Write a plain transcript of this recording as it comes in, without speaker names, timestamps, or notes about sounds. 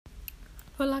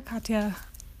Hola, Katya.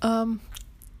 I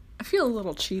feel a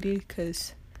little cheaty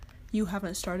because you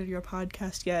haven't started your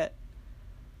podcast yet,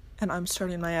 and I'm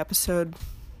starting my episode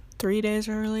 3 days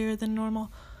earlier than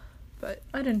normal, but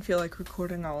I didn't feel like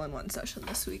recording all in one session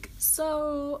this week,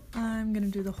 so I'm gonna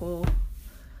do the whole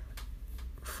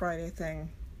Friday thing,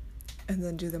 and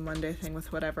then do the Monday thing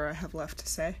with whatever I have left to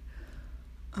say.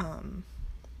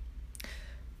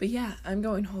 But yeah, I'm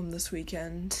going home this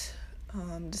weekend,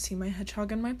 to see my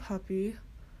hedgehog and my puppy.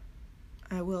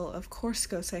 I will, of course,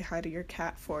 go say hi to your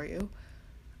cat for you.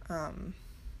 And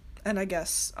I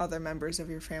guess other members of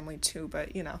your family too,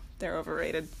 but, you know, they're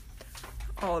overrated.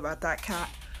 All about that cat.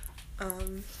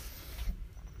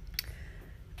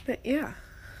 But yeah.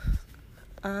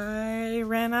 I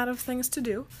ran out of things to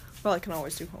do. Well, I can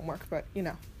always do homework, but, you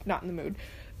know, not in the mood.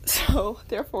 So,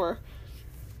 therefore,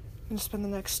 I'm going to spend the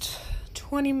next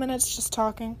 20 minutes just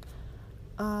talking.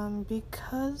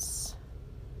 Because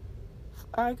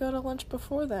if I go to lunch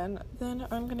before then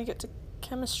I'm gonna get to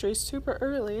chemistry super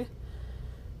early,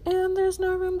 and there's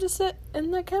no room to sit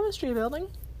in the chemistry building,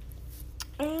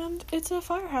 and it's a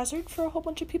fire hazard for a whole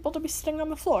bunch of people to be sitting on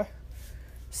the floor.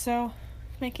 So,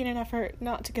 making an effort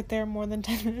not to get there more than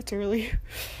 10 minutes early,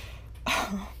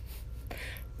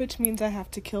 which means I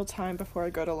have to kill time before I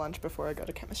go to lunch before I go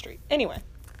to chemistry. Anyway,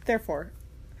 therefore,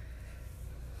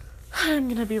 I'm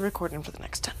gonna be recording for the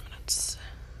next 10 minutes.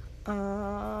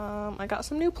 I got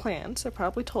some new plans. I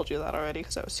probably told you that already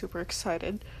because I was super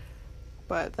excited.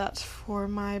 But that's for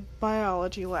my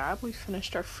biology lab. We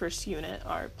finished our first unit,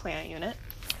 our plant unit.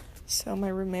 So my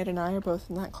roommate and I are both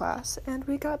in that class, and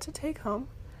we got to take home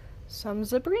some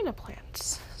Zabrina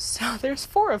plants. So there's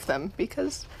 4 of them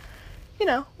because, you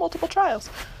know, multiple trials.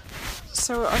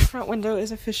 So our front window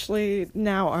is officially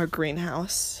now our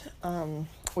greenhouse.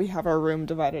 We have our room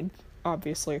divided,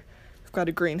 obviously. We've got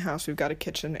a greenhouse, we've got a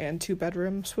kitchen, and 2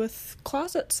 bedrooms with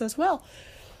closets as well.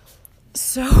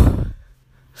 So,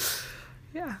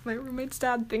 yeah, my roommate's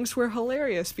dad thinks we're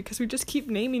hilarious because we just keep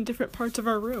naming different parts of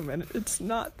our room, and it's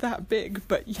not that big,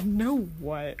 but you know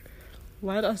what?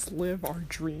 Let us live our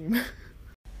dream.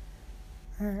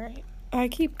 Alright, I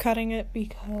keep cutting it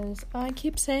because I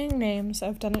keep saying names.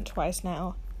 I've done it twice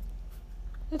now.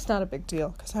 It's not a big deal,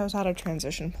 because I was at a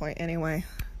transition point anyway.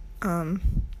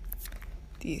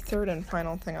 The third and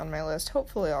final thing on my list,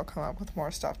 hopefully I'll come up with more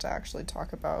stuff to actually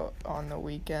talk about on the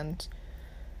weekend.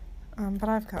 But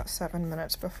I've got 7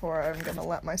 minutes before I'm gonna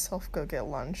let myself go get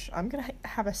lunch. I'm gonna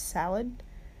have a salad,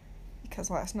 because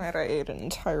last night I ate an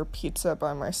entire pizza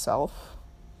by myself,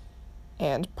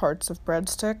 and parts of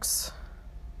breadsticks.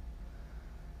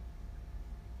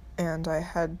 And I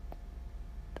had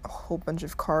a whole bunch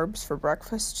of carbs for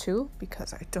breakfast too,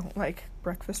 because I don't like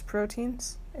breakfast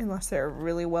proteins unless they're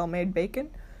really well-made bacon.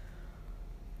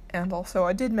 And also,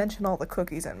 I did mention all the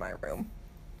cookies in my room,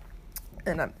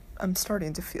 and I'm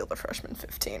starting to feel the freshman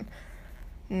 15.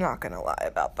 Not gonna lie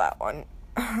about that one.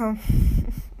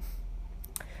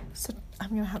 So I'm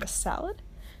gonna have a salad,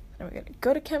 and I'm gonna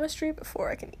go to chemistry before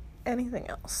I can eat anything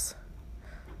else.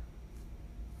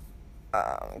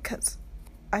 'Cause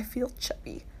I feel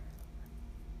chubby.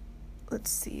 Let's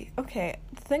see. Okay,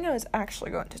 the thing I was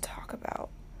actually going to talk about,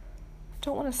 I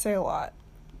don't want to say a lot,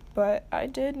 but I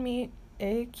did meet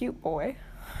a cute boy.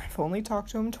 I've only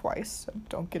talked to him twice, so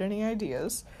don't get any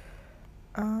ideas.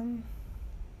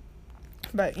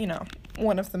 But, you know,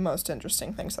 one of the most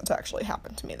interesting things that's actually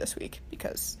happened to me this week,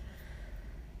 because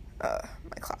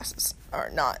my classes are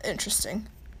not interesting.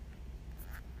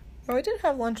 Oh, I did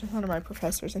have lunch with one of my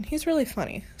professors, and he's really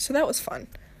funny, so that was fun.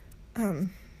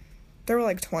 There were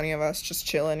like 20 of us just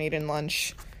chilling, eating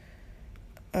lunch.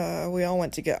 We all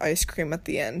went to get ice cream at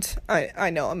the end.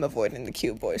 I know I'm avoiding the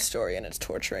cute boy story and it's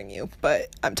torturing you, but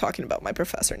I'm talking about my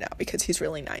professor now because he's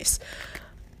really nice.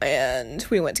 And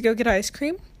we went to go get ice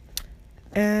cream,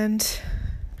 and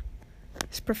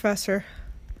this professor,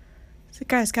 the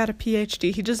guy's got a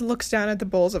PhD. He just looks down at the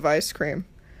bowls of ice cream.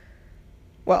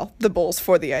 Well, the bowls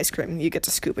for the ice cream. You get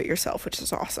to scoop it yourself, which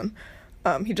is awesome.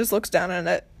 He just looks down at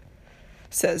it,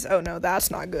 says, "Oh no, that's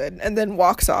not good," and then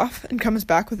walks off and comes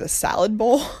back with a salad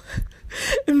bowl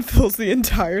and fills the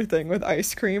entire thing with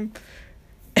ice cream.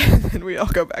 And then we all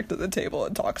go back to the table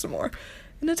and talk some more.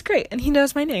 And it's great. And he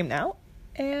knows my name now.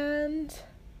 And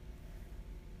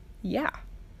yeah.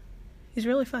 He's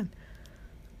really fun.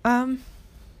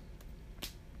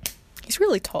 He's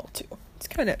really tall too. It's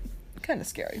kind of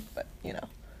scary, but you know.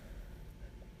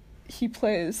 He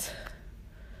plays,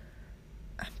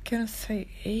 I'm gonna say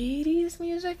 80s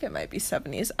music, it might be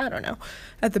 70s, I don't know,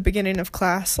 at the beginning of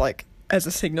class, like, as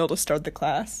a signal to start the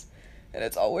class, and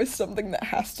it's always something that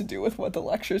has to do with what the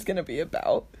lecture's gonna be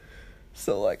about.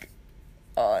 So, like,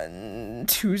 on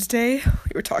Tuesday,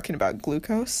 we were talking about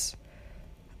glucose.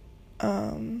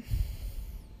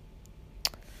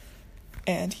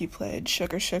 And he played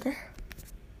Sugar Sugar.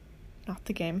 Not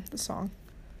the game, the song.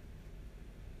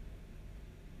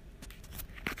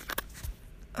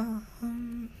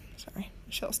 Sorry,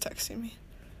 Michelle's texting me.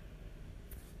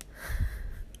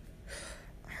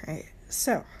 Alright,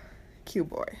 so,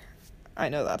 Q-Boy. I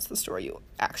know that's the story you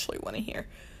actually want to hear.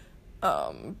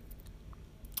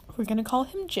 We're gonna call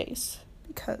him Jace,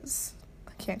 because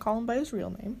I can't call him by his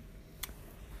real name.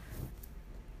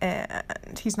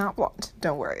 And he's not blonde,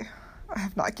 don't worry. I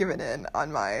have not given in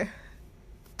on my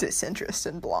disinterest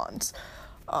in blondes.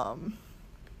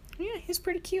 Yeah, he's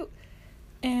pretty cute.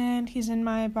 And he's in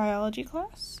my biology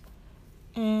class.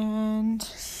 And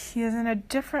he is in a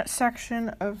different section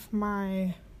of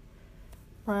my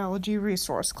biology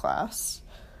resource class,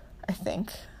 I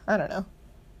think. I don't know.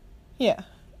 Yeah.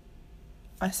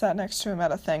 I sat next to him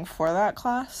at a thing for that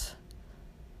class.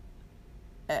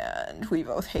 And we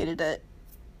both hated it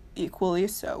equally,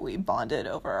 so we bonded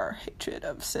over our hatred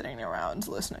of sitting around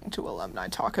listening to alumni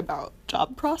talk about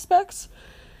job prospects.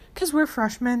 Because we're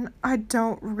freshmen, I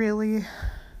don't really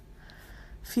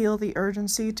feel the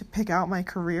urgency to pick out my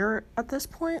career at this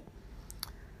point.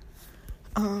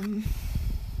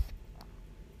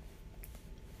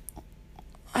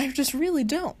 I just really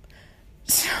don't.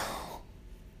 So,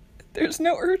 there's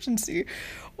no urgency.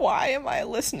 Why am I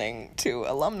listening to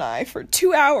alumni for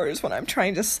 2 hours when I'm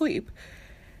trying to sleep?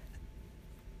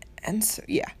 And so,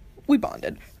 yeah, we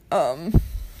bonded.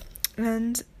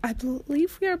 And I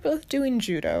believe we are both doing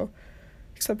judo,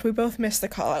 except we both missed the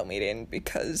call-out meeting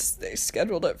because they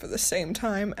scheduled it for the same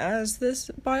time as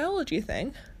this biology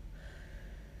thing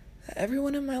that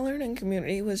everyone in my learning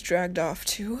community was dragged off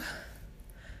to.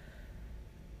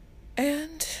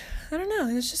 And I don't know,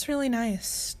 it was just really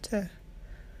nice to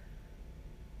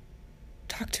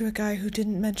talk to a guy who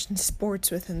didn't mention sports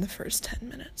within the first 10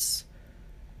 minutes.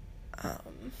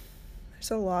 There's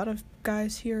a lot of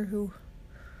guys here who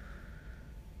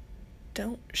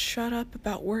don't shut up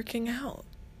about working out.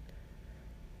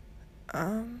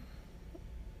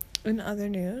 In other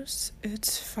news,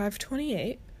 it's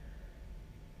 5:28.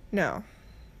 No.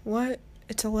 What?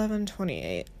 It's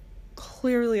 11:28.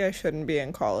 Clearly I shouldn't be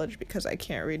in college because I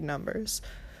can't read numbers.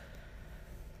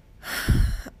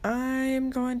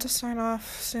 I'm going to sign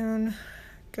off soon.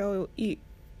 Go eat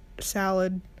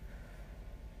salad.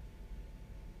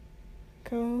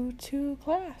 Go to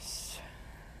class.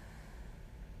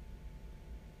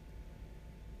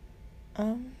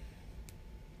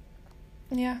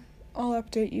 Yeah, I'll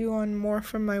update you on more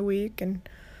from my week, and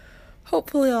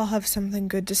hopefully I'll have something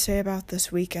good to say about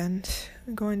this weekend.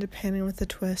 I'm going to Painting with a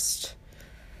Twist.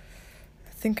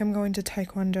 I think I'm going to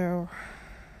Taekwondo.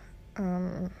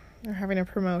 They're having a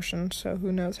promotion, so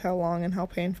who knows how long and how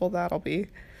painful that'll be.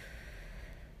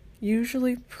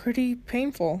 Usually pretty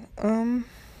painful.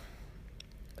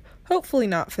 Hopefully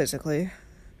not physically.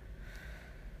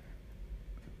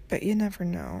 But you never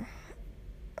know.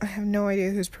 I have no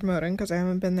idea who's promoting because I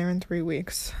haven't been there in 3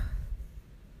 weeks.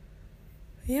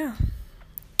 Yeah.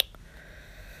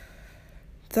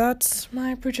 That's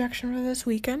my projection for this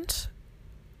weekend.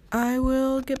 I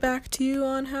will get back to you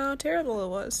on how terrible it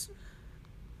was.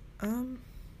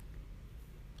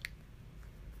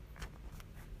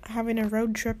 Having a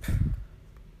road trip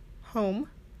home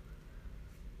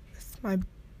with my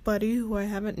buddy who I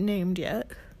haven't named yet.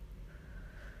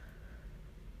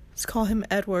 Let's call him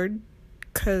Edward,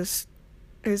 because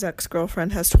his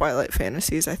ex-girlfriend has Twilight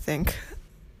fantasies, I think.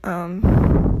 I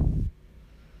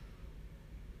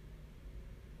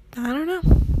don't know.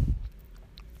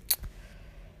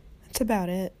 That's about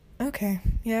it. Okay,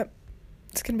 yep.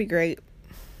 It's gonna be great.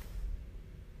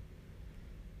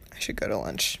 I should go to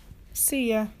lunch. See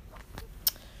ya.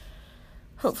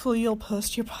 Hopefully you'll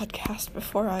post your podcast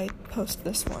before I post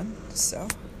this one, so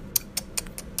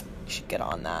you should get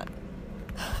on that.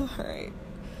 Alright.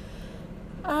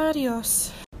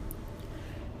 Adios.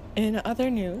 In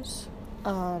other news,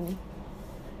 my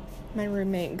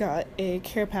roommate got a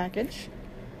care package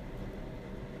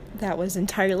that was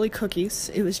entirely cookies.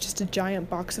 It was just a giant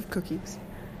box of cookies.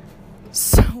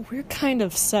 So we're kind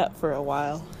of set for a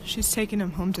while. She's taking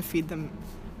them home to feed them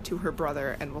to her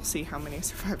brother, and we'll see how many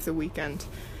survive the weekend.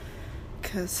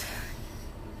 Because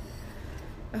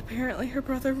apparently her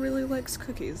brother really likes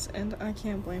cookies, and I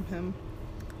can't blame him.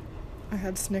 I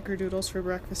had snickerdoodles for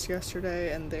breakfast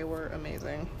yesterday, and they were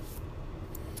amazing.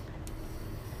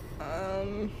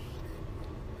 I'm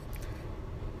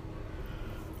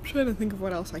trying to think of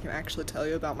what else I can actually tell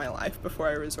you about my life before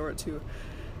I resort to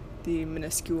the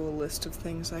minuscule list of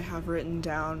things I have written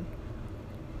down.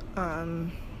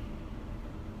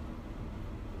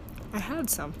 I had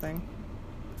something.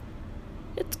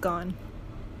 It's gone.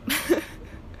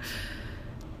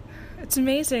 It's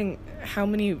amazing how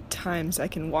many times I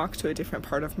can walk to a different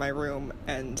part of my room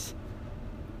and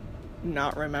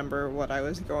not remember what I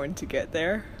was going to get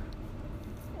there.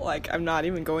 Like, I'm not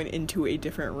even going into a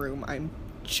different room, I'm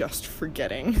just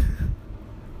forgetting.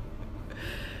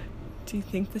 Do you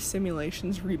think the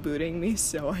simulation's rebooting me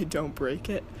so I don't break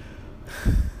it?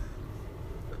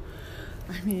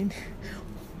 I mean,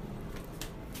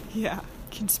 yeah,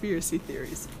 conspiracy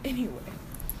theories. Anyway.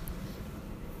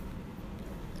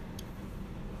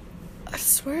 I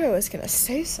swear I was gonna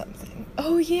say something.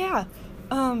 Oh, yeah.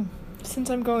 Since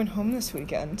I'm going home this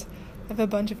weekend, I have a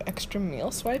bunch of extra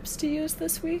meal swipes to use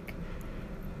this week.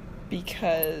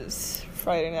 Because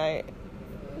Friday night,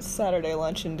 Saturday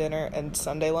lunch and dinner, and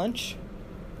Sunday lunch,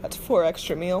 that's 4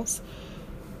 extra meals.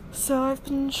 So I've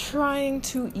been trying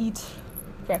to eat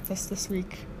breakfast this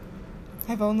week.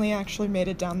 I've only actually made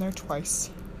it down there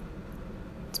twice.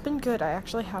 It's been good. I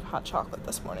actually had hot chocolate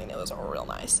this morning. It was real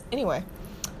nice. Anyway.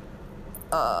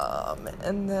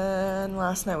 And then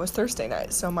last night was Thursday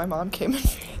night, so my mom came and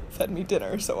fed me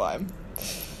dinner, so I'm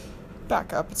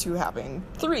back up to having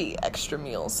 3 extra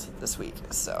meals this week.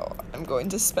 So I'm going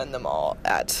to spend them all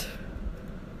at,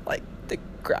 like, the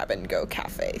grab-and-go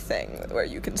cafe thing where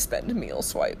you can spend meal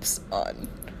swipes on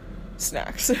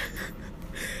snacks.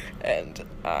 And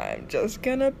I'm just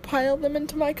gonna pile them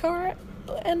into my car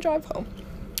and drive home.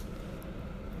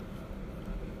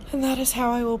 And that is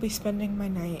how I will be spending my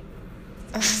night.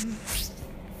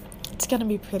 It's gonna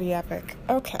be pretty epic.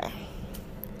 Okay.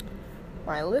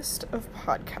 My list of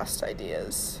podcast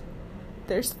ideas.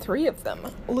 There's 3 of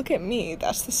them. Look at me.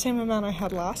 That's the same amount I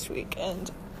had last week,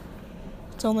 and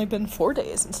it's only been 4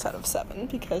 days instead of 7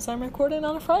 because I'm recording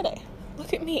on a Friday.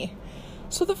 Look at me.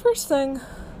 So the first thing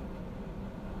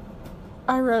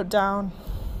I wrote down,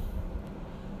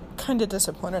 kind of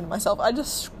disappointed in myself. I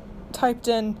just typed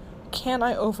in, can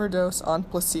I overdose on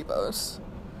placebos?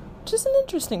 Which is an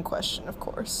interesting question, of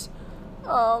course.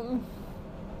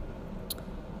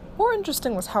 More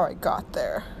interesting was how I got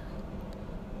there.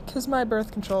 Because my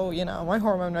birth control, my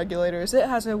hormone regulators, it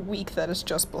has a week that is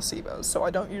just placebos, so I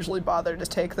don't usually bother to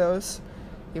take those,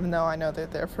 even though I know they're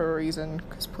there for a reason,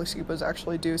 because placebos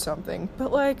actually do something.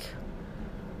 But,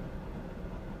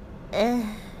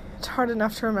 it's hard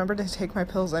enough to remember to take my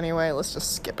pills anyway. Let's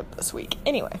just skip it this week.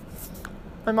 Anyway,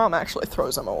 my mom actually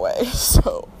throws them away,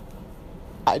 so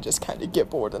I just kind of get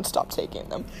bored and stop taking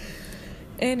them.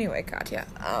 Anyway, Katya,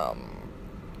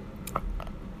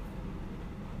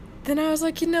 then I was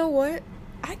like, you know what?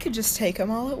 I could just take them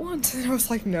all at once. And I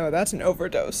was like, no, that's an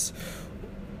overdose.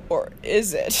 Or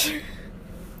is it?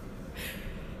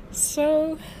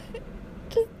 So,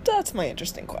 that's my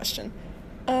interesting question.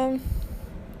 Not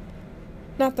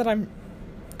that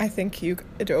I think you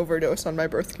could overdose on my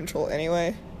birth control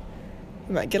anyway.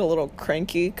 You might get a little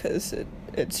cranky because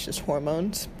it's just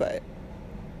hormones, but,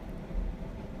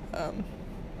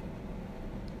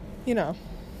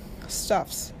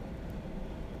 stuffs.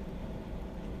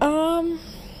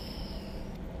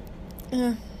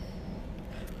 Yeah.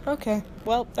 Okay,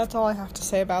 well, that's all I have to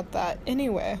say about that.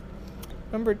 Anyway,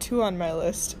 number 2 on my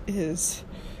list is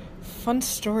fun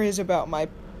stories about my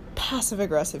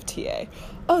passive-aggressive TA.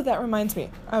 Oh, that reminds me.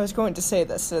 I was going to say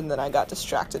this, and then I got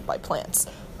distracted by plants.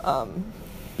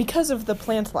 Because of the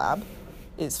plant lab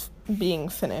is being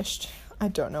finished. I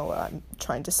don't know what I'm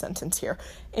trying to sentence here.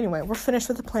 Anyway, we're finished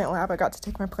with the plant lab. I got to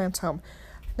take my plants home.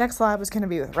 Next lab is going to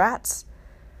be with rats.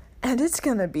 And it's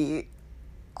going to be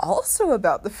also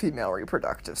about the female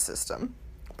reproductive system.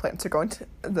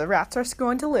 The rats are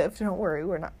going to live. Don't worry,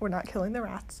 we're not killing the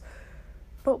rats.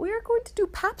 But we are going to do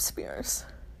pap smears.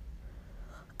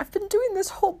 I've been doing this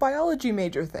whole biology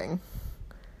major thing.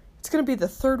 It's going to be the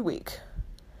 3rd week.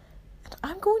 And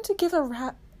I'm going to give a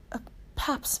rat a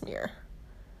pap smear.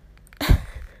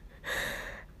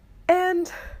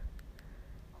 And,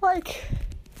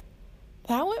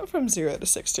 that went from 0 to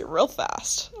 60 real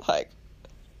fast.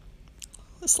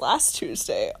 This last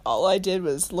Tuesday, all I did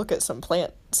was look at some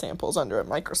plant samples under a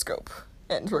microscope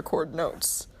and record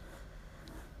notes.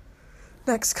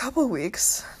 Next couple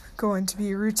weeks, going to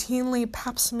be routinely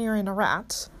pap smearing a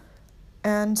rat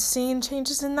and seeing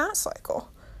changes in that cycle.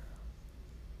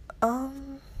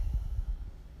 Hold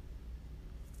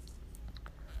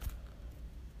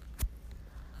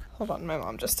on, my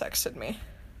mom just texted me.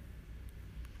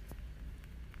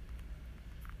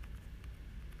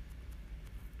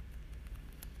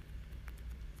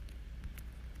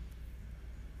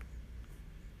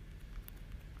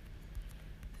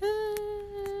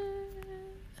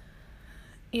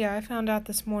 Yeah, I found out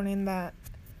this morning that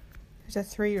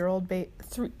There's a 3-day-old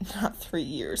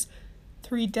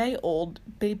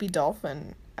baby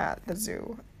dolphin at the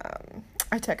zoo.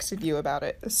 I texted you about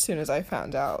it as soon as I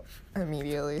found out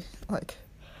immediately. Like,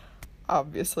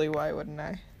 obviously, why wouldn't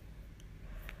I?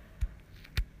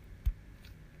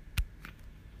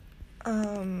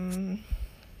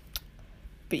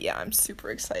 But yeah, I'm super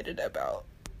excited about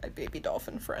my baby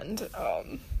dolphin friend.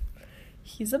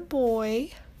 He's a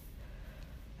boy,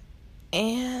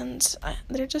 and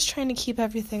they're just trying to keep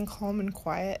everything calm and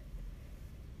quiet.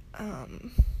 My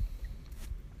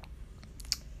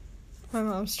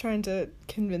mom's trying to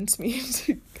convince me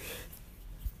to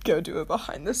go do a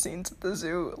behind the scenes at the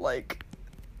zoo, like,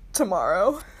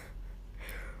 tomorrow.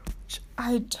 Which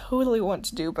I totally want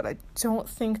to do, but I don't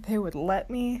think they would let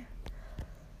me.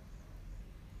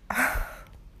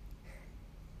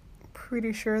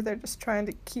 Pretty sure they're just trying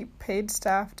to keep paid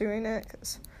staff doing it,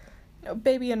 because,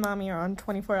 baby and mommy are on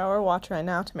 24-hour watch right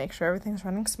now to make sure everything's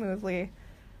running smoothly.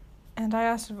 And I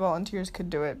asked if volunteers could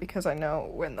do it, because I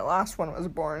know when the last one was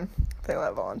born, they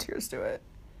let volunteers do it.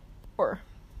 Or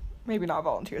maybe not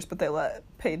volunteers, but they let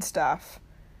paid staff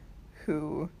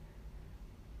who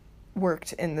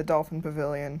worked in the dolphin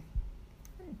pavilion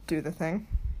do the thing.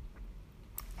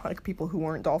 Like people who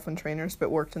weren't dolphin trainers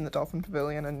but worked in the dolphin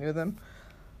pavilion and knew them.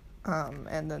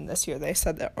 And then this year they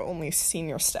said that only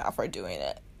senior staff are doing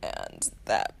it, and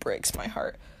that breaks my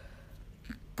heart.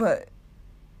 But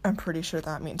I'm pretty sure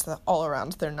that means that all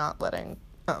around they're not letting,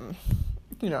 hi,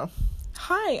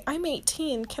 I'm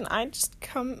 18, can I just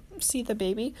come see the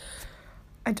baby?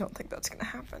 I don't think that's gonna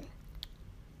happen.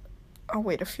 I'll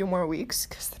wait a few more weeks,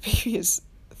 because the baby is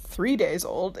 3 days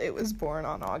old. It was born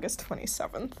on August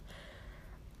 27th.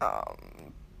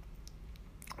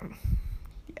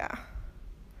 Yeah.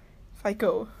 If I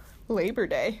go Labor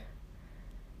Day,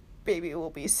 baby will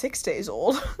be 6 days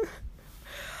old.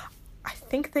 I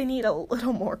think they need a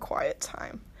little more quiet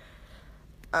time.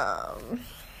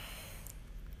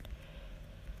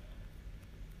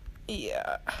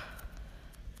 Yeah.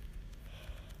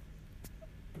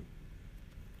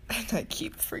 And I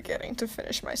keep forgetting to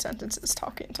finish my sentences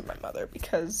talking to my mother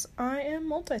because I am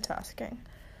multitasking.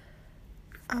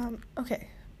 Okay.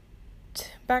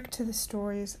 Back to the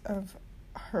stories of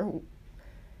her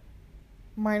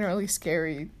minorly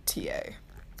scary TA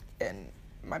in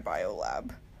my bio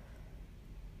lab.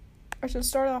 I should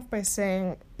start off by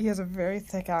saying he has a very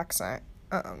thick accent.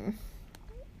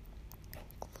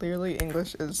 Clearly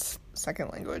English is second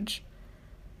language.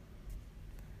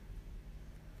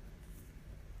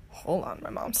 Hold on,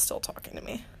 my mom's still talking to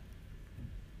me.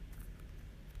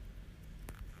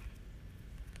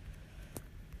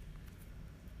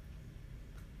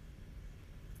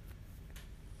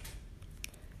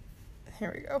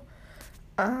 Here we go.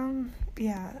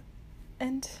 Yeah,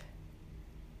 and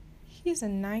he's a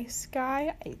nice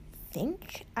guy, I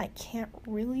think. I can't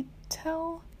really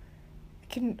tell. I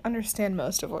can understand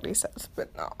most of what he says,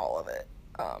 but not all of it.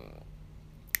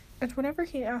 And whenever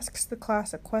he asks the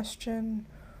class a question,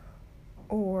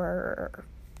 or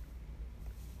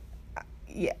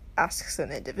asks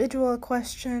an individual a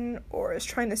question, or is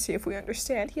trying to see if we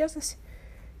understand, he has this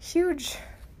huge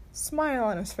smile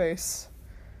on his face.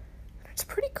 It's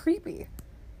pretty creepy.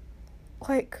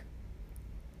 Like,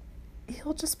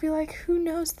 he'll just be like, who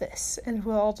knows this? And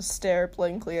we'll all just stare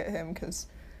blankly at him because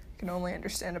you can only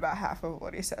understand about half of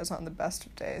what he says on the best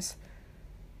of days.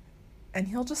 And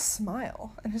he'll just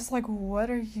smile. And it's like, what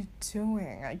are you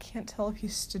doing? I can't tell if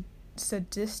he's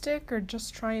sadistic or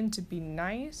just trying to be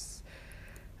nice.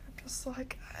 I'm just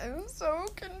like, I'm so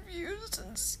confused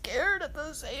and scared at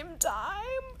the same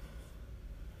time.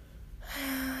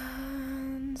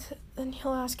 And then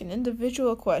he'll ask an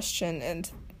individual question and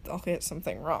I'll get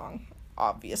something wrong,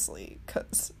 obviously,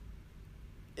 because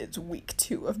it's week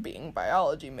 2 of being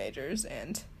biology majors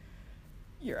and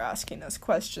you're asking us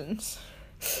questions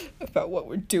about what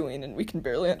we're doing and we can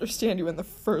barely understand you in the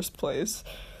first place.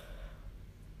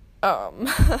 And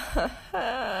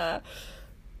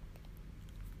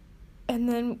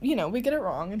then, we get it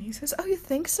wrong and he says, oh, you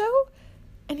think so?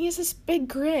 And he has this big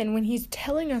grin when he's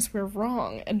telling us we're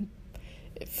wrong, and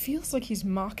it feels like he's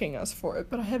mocking us for it,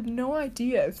 but I have no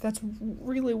idea if that's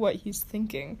really what he's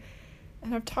thinking.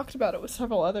 And I've talked about it with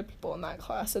several other people in that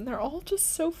class, and they're all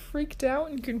just so freaked out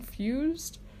and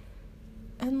confused.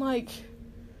 And, like,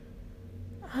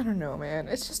 I don't know, man.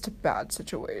 It's just a bad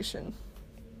situation.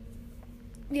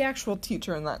 The actual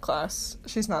teacher in that class,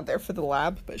 she's not there for the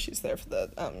lab, but she's there for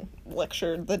the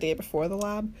lecture the day before the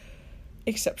lab.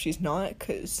 Except she's not,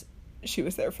 because she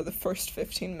was there for the first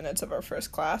 15 minutes of our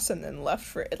first class and then left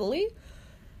for Italy.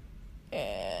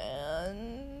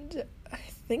 And I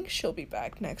think she'll be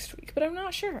back next week, but I'm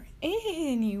not sure.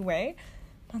 Anyway,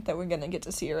 not that we're gonna get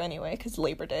to see her anyway, because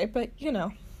Labor Day, but,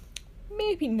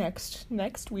 maybe next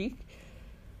week.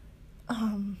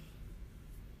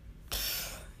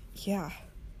 Yeah.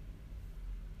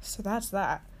 So that's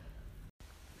that.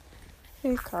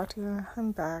 Hey, Katya,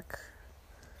 I'm back.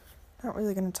 Not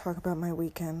really gonna talk about my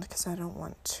weekend, because I don't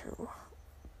want to.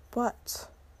 But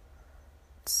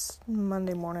it's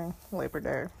Monday morning, Labor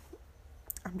Day.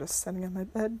 I'm just sitting in my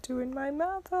bed doing my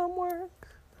math homework.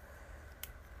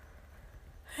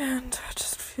 And I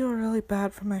just feel really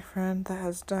bad for my friend that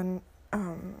has done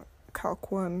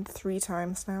Calc 1 3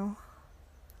 times now.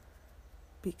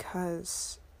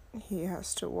 Because he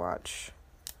has to watch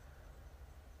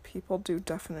people do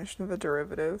definition of a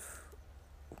derivative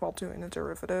while doing a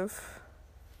derivative.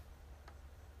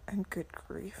 And good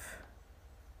grief.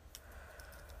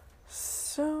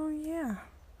 So, yeah.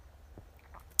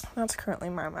 That's currently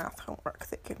my math homework.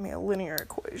 They give me a linear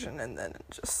equation, and then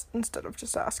just instead of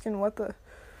just asking what the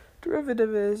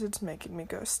derivative is, it's making me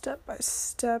go step by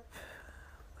step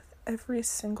with every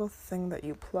single thing that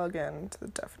you plug into the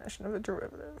definition of a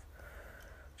derivative.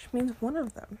 Which means one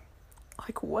of them.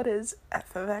 Like, what is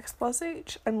f of x plus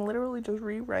h? I'm literally just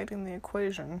rewriting the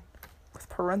equation with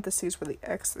parentheses where the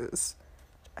x is,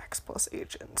 x plus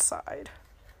h inside.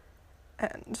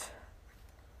 And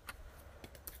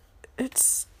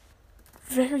it's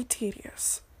very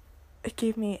tedious. It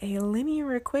gave me a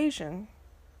linear equation.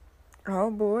 Oh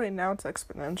boy, now it's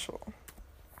exponential.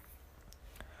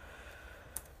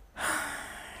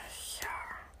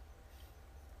 Yeah.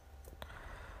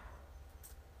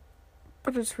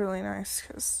 But it's really nice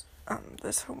because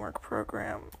this homework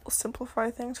program will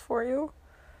simplify things for you.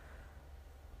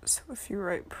 So if you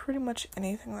write pretty much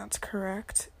anything that's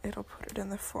correct, it'll put it in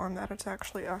the form that it's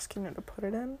actually asking you to put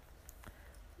it in.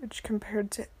 Which,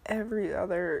 compared to every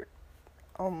other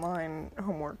online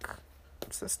homework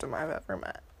system I've ever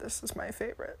met, this is my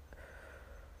favorite.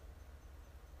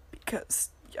 Because,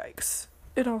 yikes.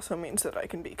 It also means that I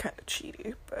can be kind of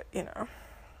cheaty, but, that's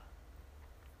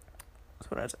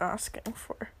what I was asking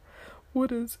for.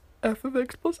 What is f of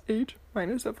x plus h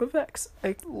minus f of x?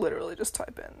 I literally just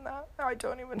type in that. I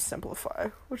don't even simplify,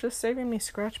 which is saving me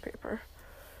scratch paper.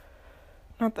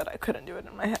 Not that I couldn't do it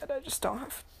in my head, I just don't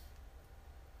have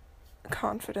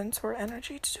confidence or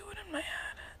energy to do it in my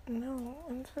head. No.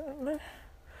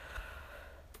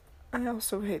 I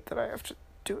also hate that I have to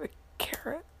do a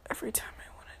caret every time I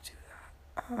want to do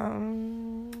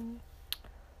that.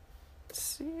 Let's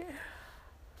see.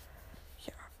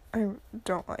 Yeah, I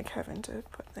don't like having to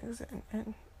put things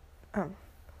in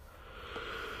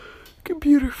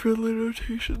computer-friendly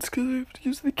notations because I have to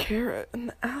use the caret and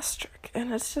the asterisk,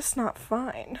 and it's just not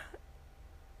fine.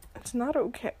 It's not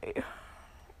okay.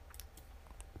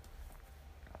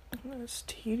 It's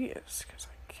tedious because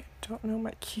I don't know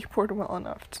my keyboard well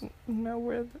enough to know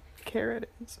where the caret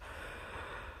is.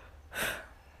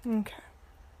 Okay.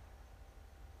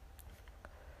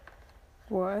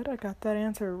 What? I got that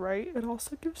answer right. It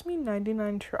also gives me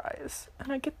 99 tries.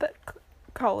 And I get that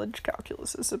college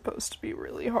calculus is supposed to be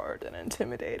really hard and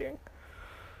intimidating.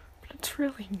 But it's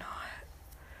really not.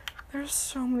 There's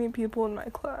so many people in my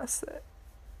class that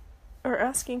are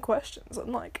asking questions.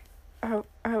 I'm like, I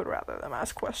would rather them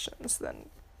ask questions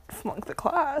than flunk the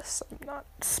class. I'm not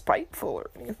spiteful or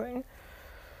anything.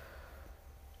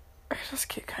 I just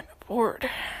get kind of bored.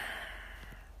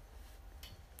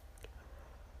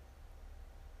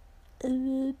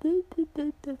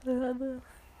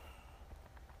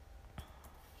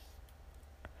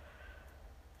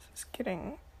 It's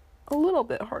getting a little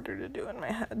bit harder to do in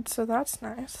my head, so that's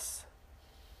nice.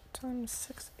 Times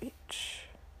 6h.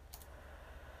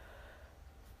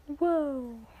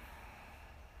 Whoa.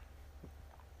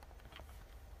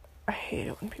 I hate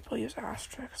it when people use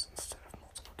asterisks instead of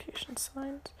multiplication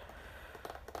signs.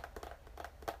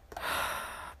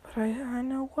 But I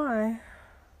know why.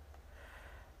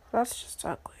 That's just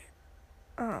ugly.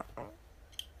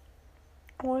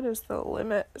 What is the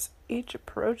limit as h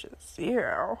approaches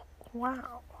 0?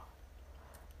 Wow.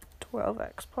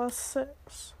 12x plus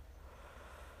 6.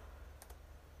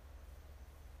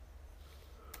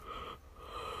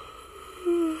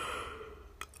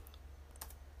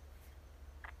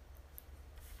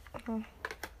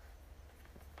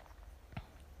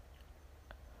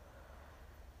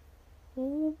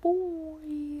 Oh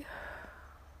boy.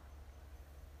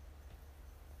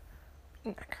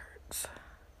 Neck hurts.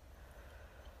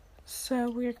 So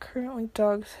we're currently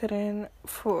dog sitting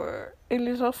for a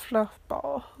little fluff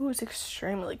ball who is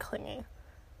extremely clingy.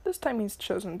 This time he's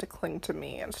chosen to cling to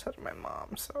me instead of my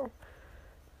mom, so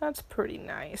that's pretty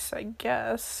nice, I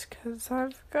guess, because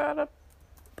I've got a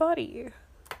buddy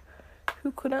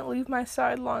who couldn't leave my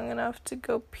side long enough to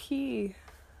go pee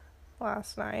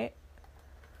last night.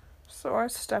 So I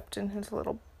stepped in his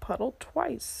little puddle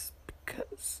twice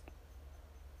because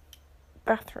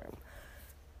bathroom.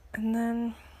 And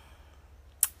then,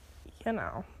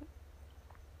 I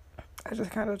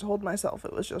just kind of told myself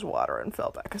it was just water and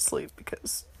fell back asleep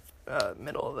because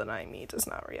middle of the night me does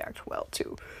not react well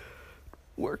to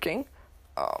working.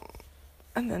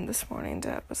 And then this morning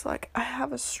Dad was like, I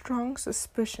have a strong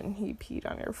suspicion he peed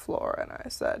on your floor. And I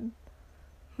said,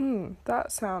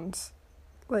 that sounds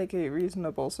like a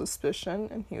reasonable suspicion.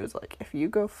 And he was like, if you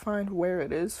go find where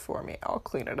it is for me, I'll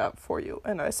clean it up for you.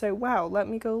 And I say, wow, let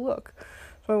me go look.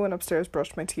 So I went upstairs,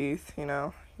 brushed my teeth,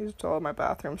 used all of my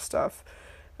bathroom stuff.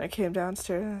 And I came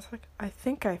downstairs and I was like, I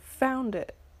think I found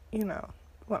it,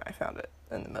 when I found it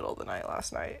in the middle of the night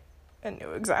last night and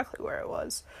knew exactly where it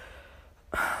was.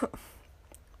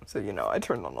 So, I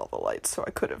turned on all the lights so I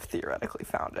could have theoretically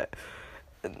found it.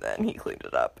 And then he cleaned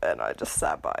it up and I just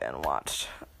sat by and watched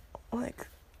like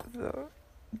the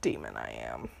demon I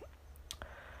am.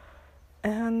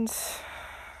 And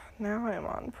now I'm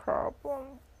on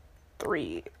problem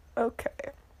 3.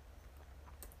 Okay.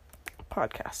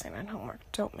 Podcasting and homework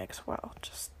don't mix well,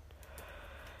 just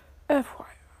FYI.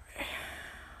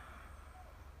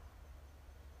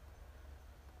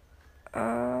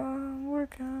 We're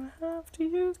gonna have to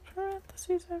use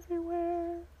parentheses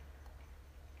everywhere.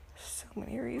 So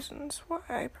many reasons why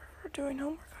I prefer doing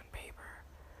homework on paper.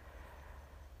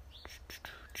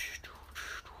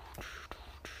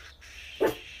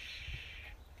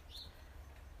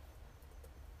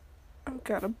 I've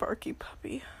got a barky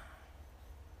puppy.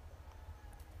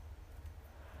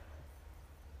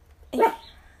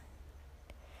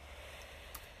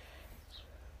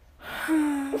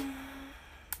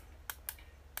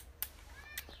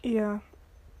 Yeah.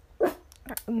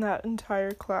 In that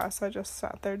entire class, I just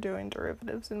sat there doing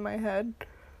derivatives in my head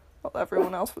while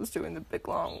everyone else was doing the big,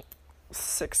 long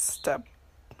 6-step,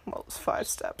 well, it was 5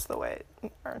 steps the way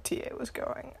our TA was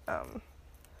going.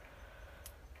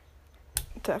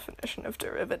 Definition of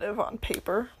derivative on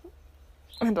paper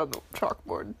and on the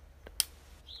chalkboard.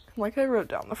 Like, I wrote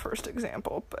down the first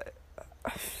example, but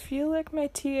I feel like my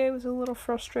TA was a little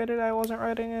frustrated I wasn't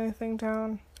writing anything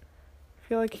down.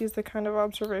 I feel like he's the kind of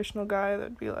observational guy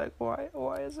that'd be like, why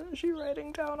isn't she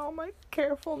writing down all my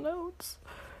careful notes?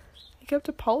 He kept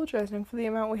apologizing for the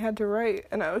amount we had to write,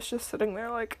 and I was just sitting there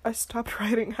like, I stopped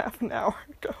writing half an hour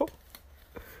ago.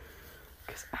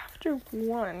 Because after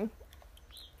 1,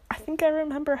 I think I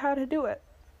remember how to do it,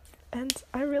 and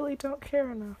I really don't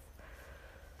care enough.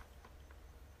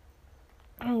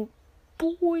 Oh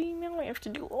boy, now I have to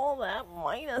do all that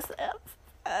minus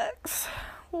fx.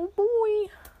 Oh boy.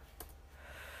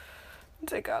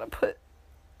 I gotta put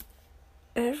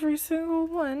every single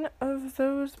one of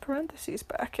those parentheses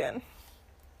back in.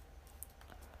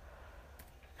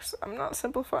 Because I'm not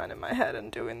simplifying in my head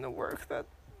and doing the work that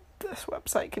this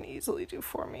website can easily do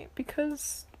for me,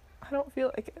 because I don't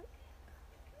feel like it.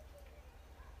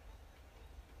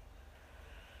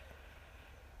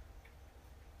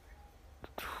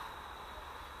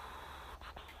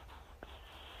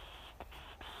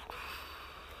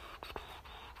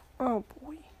 Oh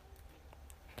boy.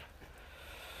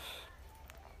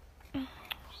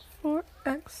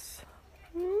 4x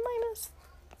minus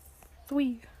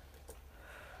 3.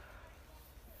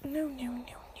 No.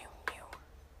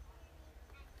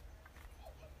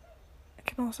 I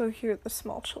can also hear the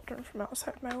small children from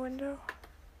outside my window.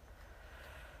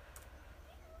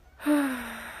 I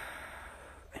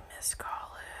miss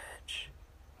college.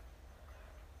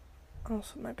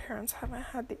 Also, my parents haven't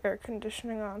had the air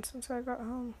conditioning on since I got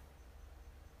home.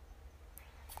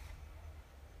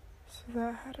 So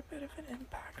that had a bit of an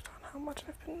impact on how much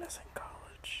I've been missing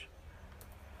college.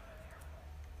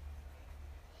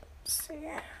 Let's see.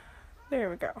 There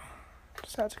we go.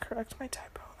 Just had to correct my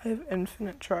typo. I have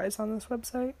infinite tries on this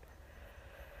website.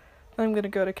 I'm going to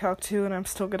go to Calc 2 and I'm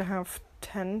still going to have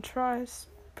 10 tries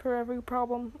for every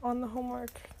problem on the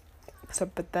homework.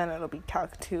 But then it'll be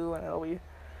Calc 2 and it'll be,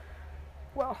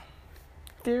 well,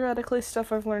 theoretically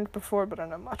stuff I've learned before, but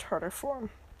in a much harder form.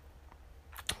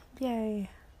 Yay.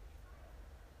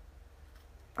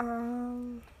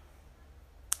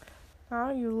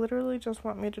 Now you literally just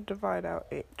want me to divide out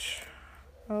H.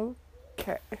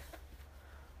 Okay.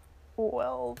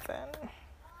 Well then.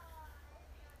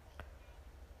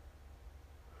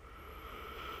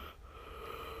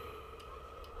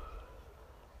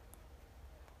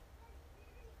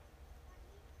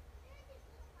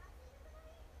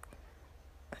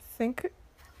 I think,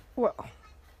 well,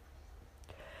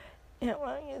 it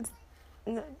was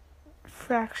the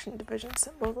fraction division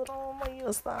symbol, but I'll only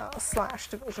use the slash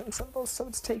division symbol, so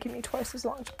it's taking me twice as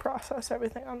long to process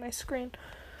everything on my screen.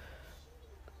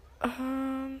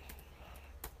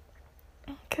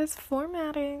 Because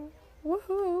formatting.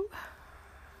 Woohoo!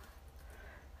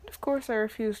 And of course I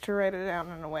refuse to write it down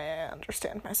in a way I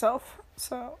understand myself,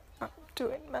 so I'm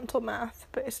doing mental math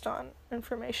based on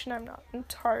information I'm not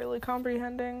entirely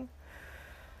comprehending.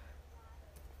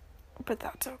 But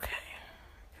that's okay,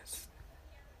 because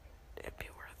it'd be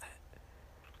worth it.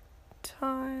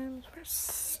 Times, where's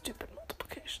stupid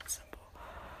multiplication symbol?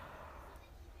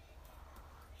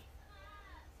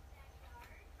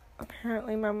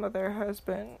 Apparently my mother has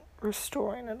been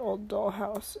restoring an old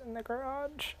dollhouse in the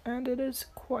garage, and it is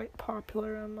quite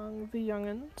popular among the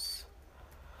young'uns.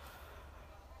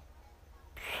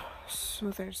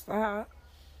 So there's that.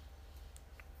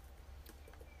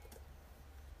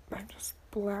 I'm just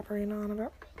blabbering on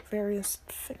about various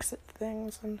fix-it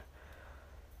things, and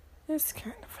it's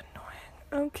kind of annoying.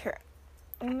 Okay,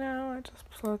 now I just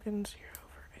plug in 0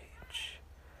 over h.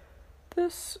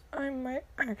 This I might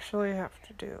actually have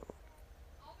to do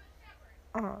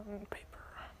on paper,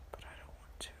 but I don't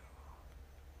want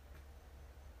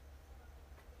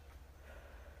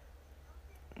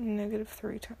to. Negative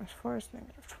 3 times 4 is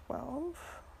negative 12.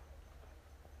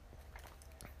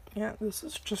 Yeah, this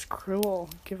is just cruel,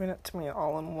 giving it to me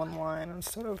all in one line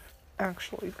instead of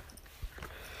actually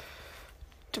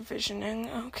divisioning.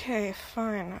 Okay,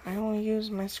 fine. I will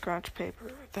use my scratch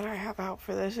paper that I have out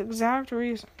for this exact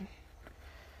reason.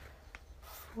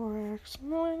 4x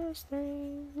minus 3.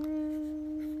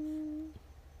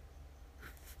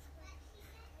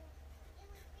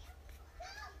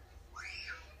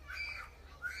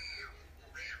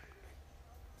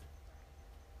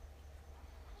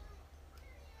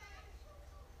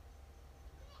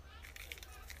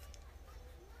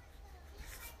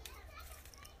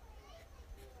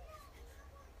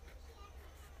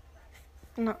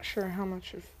 I'm not sure how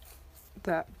much of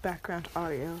that background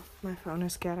audio my phone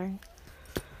is getting.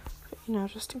 But,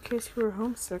 just in case you were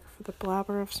homesick for the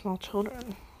blabber of small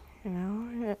children,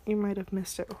 you might have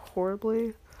missed it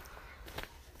horribly.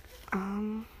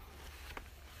 Can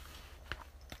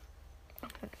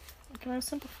I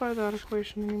simplify that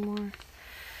equation anymore?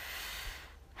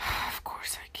 Of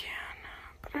course I can,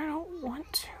 but I don't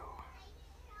want to.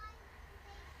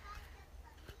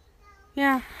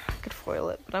 Yeah, I could FOIL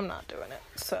it, but I'm not doing it.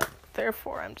 So,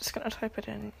 therefore, I'm just going to type it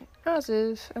in as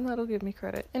is, and that'll give me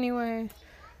credit anyway,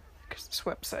 because this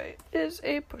website is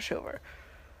a pushover.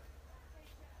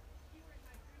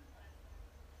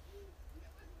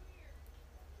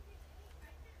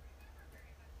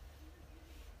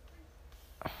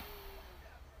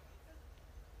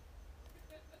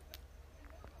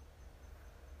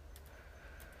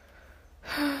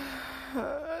 I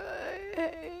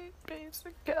hate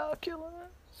basic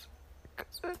calculus,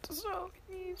 because it's so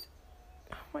easy.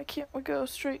 Why can't we go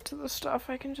straight to the stuff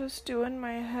I can just do in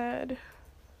my head?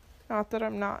 Not that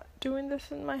I'm not doing this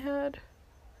in my head.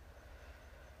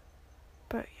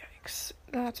 But yikes,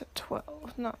 that's a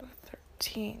 12, not a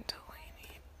 13,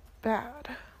 Delaney.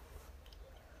 Bad.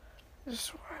 This is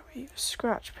why we use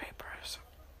scratch papers.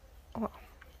 Well,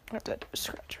 I did use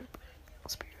scratch paper.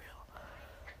 Let's be real.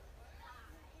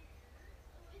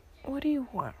 What do you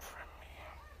want from me?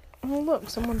 Oh, look,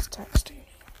 someone's texting me.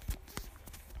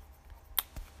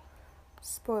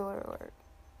 Spoiler alert.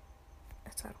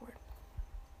 It's Edward.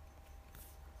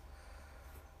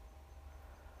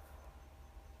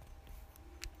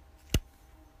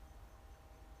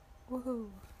 Woohoo.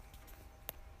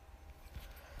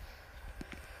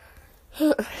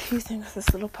 He thinks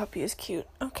this little puppy is cute.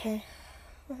 Okay,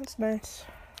 that's nice.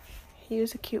 He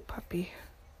is a cute puppy.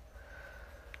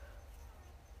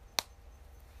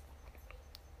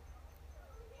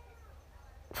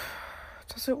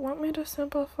 Does it want me to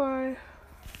simplify? I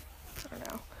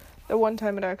don't know. The one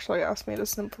time it actually asked me to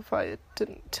simplify, it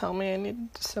didn't tell me I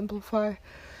needed to simplify.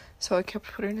 So I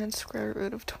kept putting in square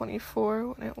root of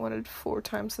 24 when it wanted 4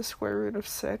 times the square root of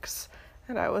 6.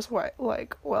 And I was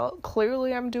like, well,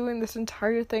 clearly I'm doing this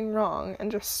entire thing wrong,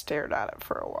 and just stared at it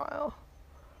for a while.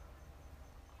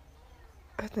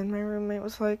 And then my roommate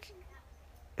was like,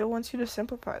 it wants you to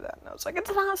simplify that. And I was like,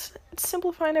 it's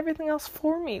simplifying everything else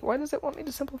for me. Why does it want me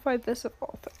to simplify this of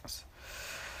all things?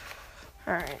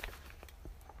 Alright.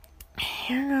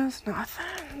 Here goes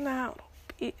nothing. That'll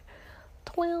be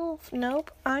 12.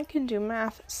 Nope. I can do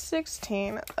math.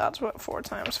 16. That's what 4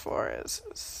 times 4 is.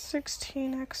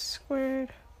 16x squared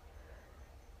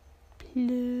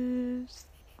plus...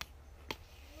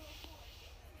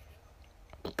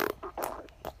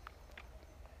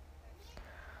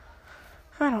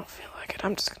 I don't feel like it.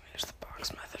 I'm just going to use the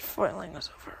box method. foiling is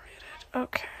overrated.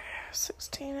 Okay,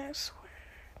 16x squared.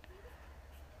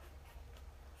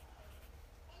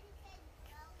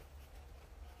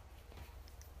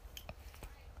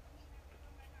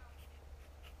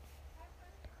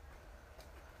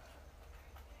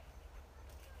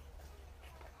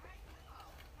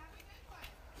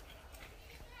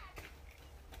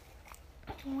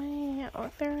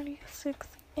 Wow,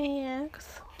 36x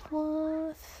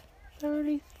plus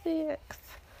 36.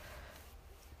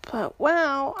 But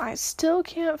wow, I still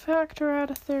can't factor out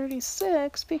a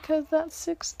 36 because that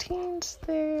 16's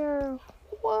there.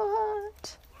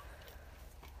 What?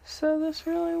 So this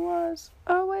really was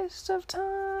a waste of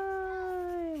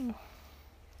time.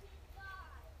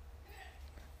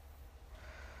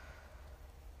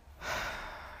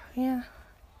 Yeah.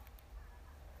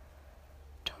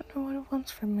 Don't know what it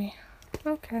wants from me.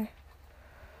 Okay. I'm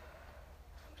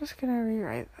just gonna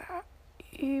rewrite that.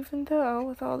 Even though,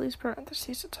 with all these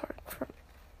parentheses, it's hard for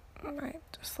my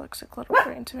dyslexic little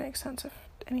brain to make sense of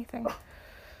anything.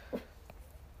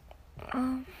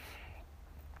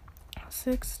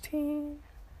 16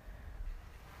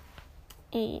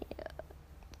 and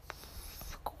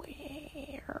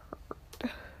squared.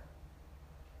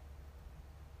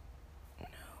 No,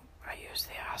 I use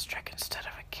the asterisk instead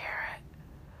of a caret.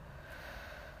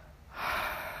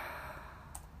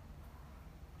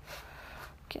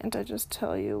 Can't I just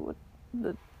tell you what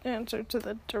the answer to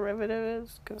the derivative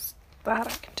is? Because that I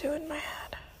can do in my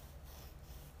head.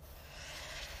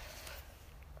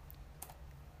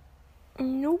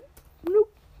 Nope.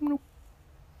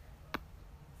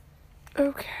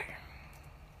 Okay.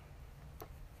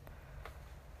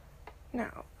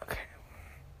 Now, okay.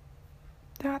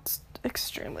 That's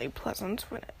extremely pleasant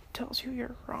when it tells you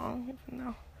you're wrong, even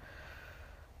though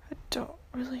I don't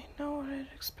really know what it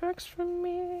expects from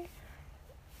me.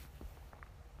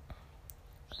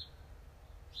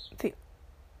 The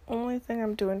only thing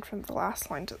I'm doing from the last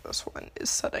line to this one is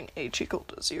setting h equal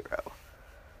to 0. I'm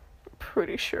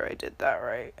pretty sure I did that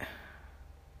right.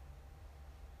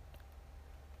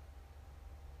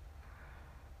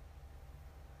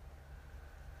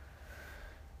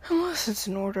 Unless it's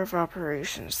an order of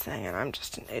operations thing and I'm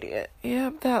just an idiot.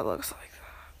 Yep, that looks like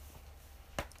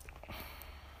that.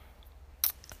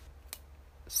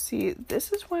 See,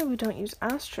 this is why we don't use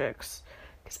asterisks.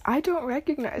 Because I don't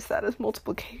recognize that as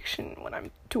multiplication when I'm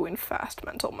doing fast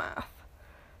mental math.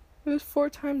 It was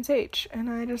 4 times h, and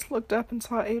I just looked up and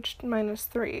saw h minus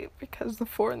 3 because the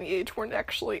 4 and the h weren't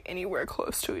actually anywhere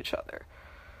close to each other.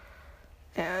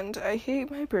 And I hate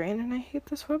my brain and I hate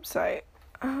this website.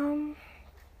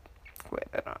 Wait,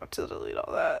 I don't have to delete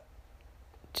all that.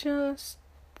 Just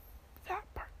that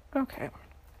part. Okay.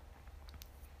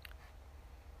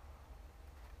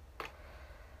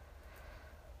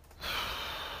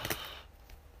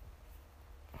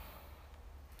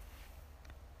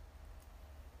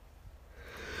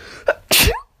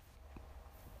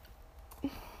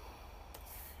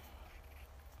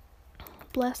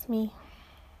 Bless me.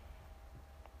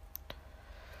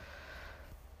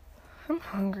 I'm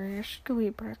hungry. I should go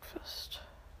eat breakfast.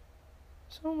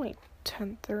 It's only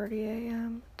 10:30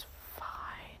 a.m. It's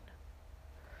fine.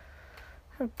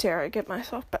 How dare I get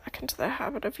myself back into the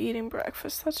habit of eating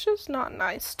breakfast? That's just not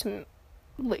nice to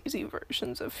lazy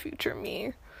versions of future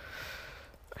me.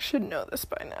 I should know this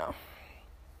by now.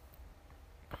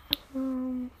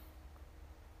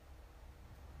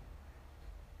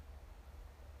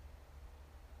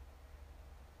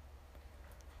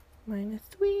 Minus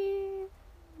 3.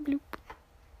 Bloop.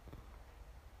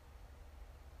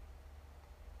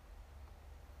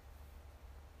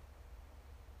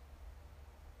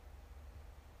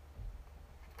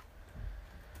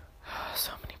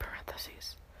 So many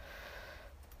parentheses.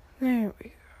 There we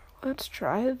go. Let's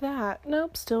try that.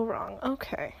 Nope, still wrong.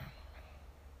 Okay.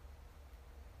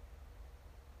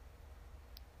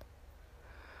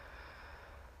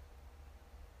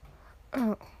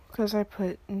 Oh, because I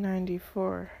put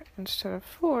 94 instead of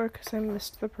 4 because I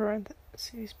missed the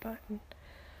parentheses button.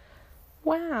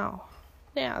 Wow.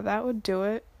 Yeah, that would do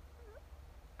it.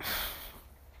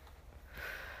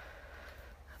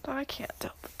 And I can't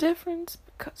tell the difference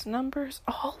because numbers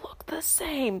all look the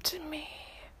same to me.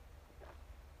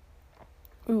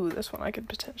 Ooh, this one I could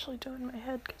potentially do in my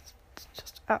head because it's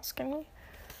just asking me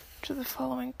which of the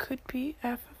following could be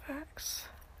f of x.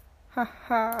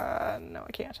 Haha, no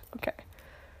I can't. Okay.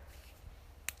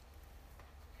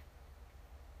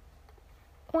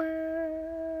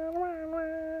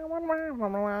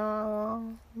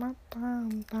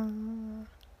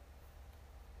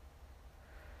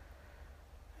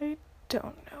 I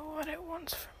don't know what it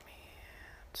wants from me.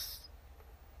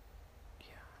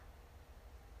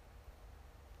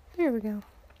 There we go.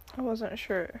 I wasn't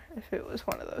sure if it was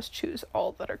one of those choose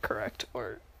all that are correct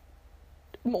or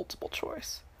multiple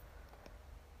choice.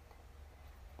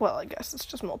 Well, I guess it's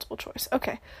just multiple choice.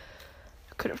 Okay.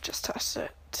 I could have just tested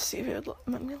it to see if it would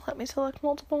let me select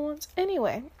multiple ones.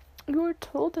 Anyway, you were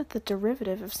told that the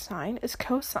derivative of sine is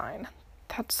cosine.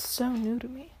 That's so new to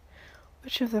me.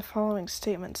 Which of the following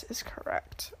statements is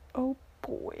correct? Oh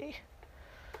boy.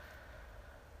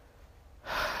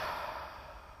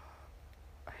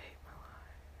 I hate my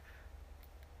life.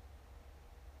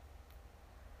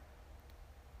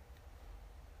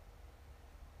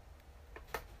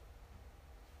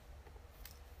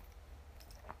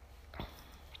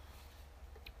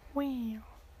 Wow.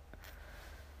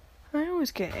 I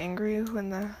always get angry when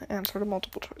the answer to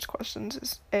multiple choice questions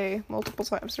is A, multiple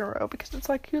times in a row, because it's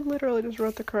like you literally just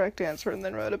wrote the correct answer and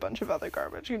then wrote a bunch of other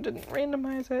garbage. You didn't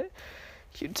randomize it.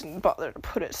 You didn't bother to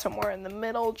put it somewhere in the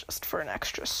middle just for an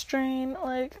extra strain.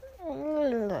 Like,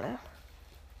 ugh.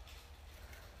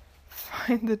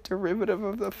 Find the derivative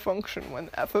of the function when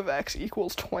f of x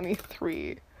equals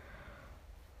 23.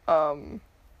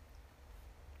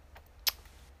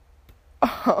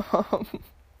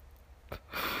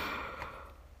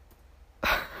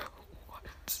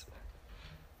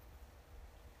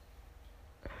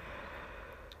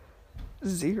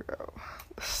 Zero.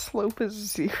 The slope is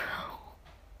 0.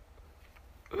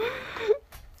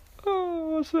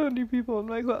 Oh, so many people in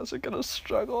my class are gonna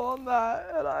struggle on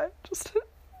that, and I just...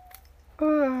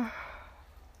 Oh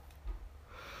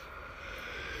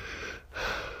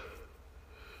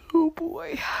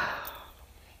boy.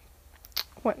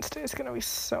 Wednesday is gonna be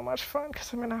so much fun,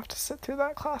 because I'm gonna have to sit through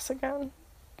that class again.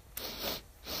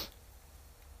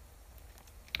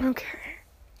 Okay.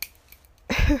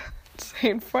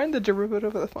 Saying find the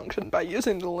derivative of the function by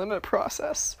using the limit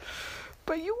process.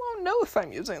 But you won't know if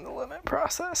I'm using the limit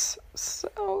process.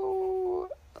 So,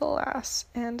 alas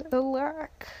and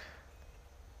alack.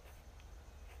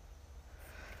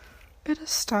 It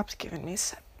has stopped giving me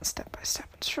step-by-step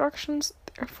instructions,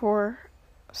 therefore,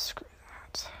 screw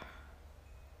that.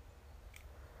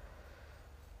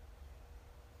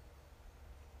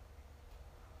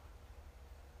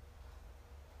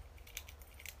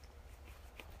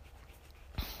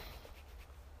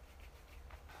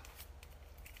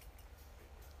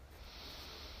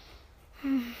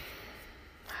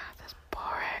 That's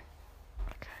boring.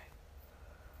 Okay.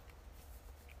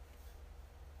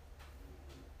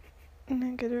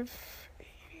 Negative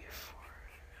 84.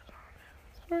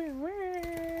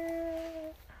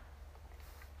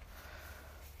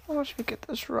 Watch me get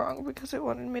this wrong because it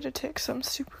wanted me to take some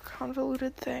super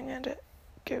convoluted thing and it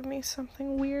gave me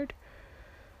something weird.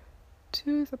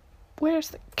 Where's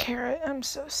the caret? I'm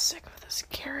so sick of this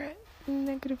caret.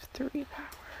 Negative 3 power.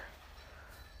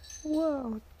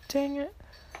 Whoa, dang it.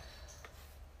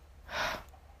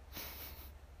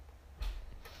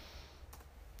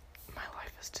 My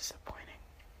life is disappointing.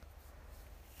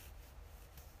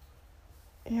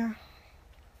 Yeah.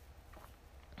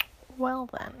 Well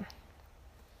then.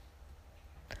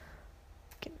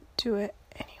 Can do it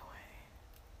anyway.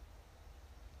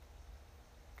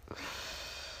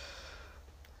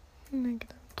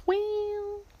 Negative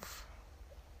 12.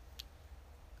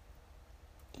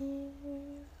 And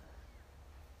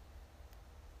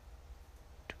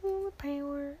to the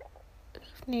power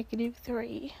of negative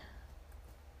 3.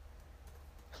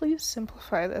 Please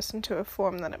simplify this into a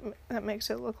form that makes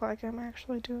it look like I'm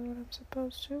actually doing what I'm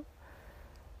supposed to.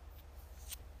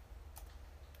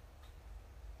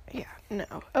 Yeah, no.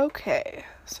 Okay,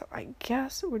 so I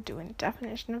guess we're doing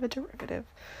definition of a derivative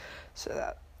so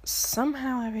that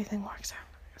somehow everything works out.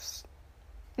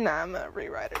 Nah, I'm gonna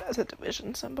rewrite it as a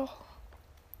division symbol.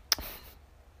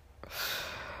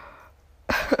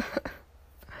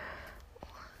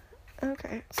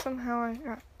 Okay, somehow I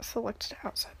got selected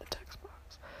outside the text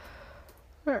box.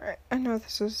 Alright, I know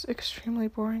this is extremely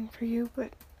boring for you,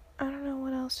 but I don't know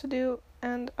what else to do,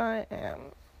 and I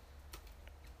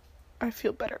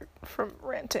feel better from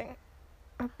ranting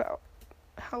about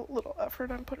how little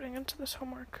effort I'm putting into this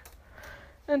homework,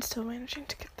 and still managing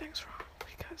to get things wrong,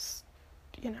 because,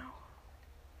 you know,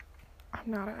 I'm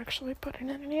not actually putting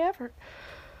in any effort.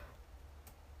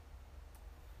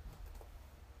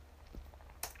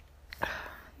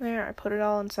 There, I put it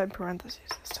all inside parentheses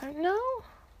this time. No?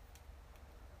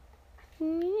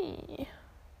 Me.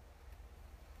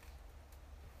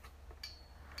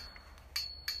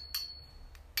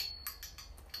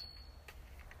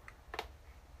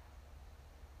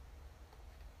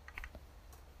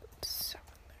 Seven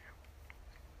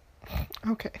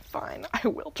there. Okay, fine. I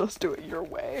will just do it your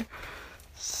way.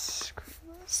 Screw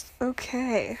this.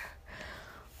 Okay.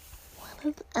 What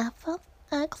is f of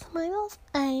X minus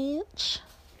H.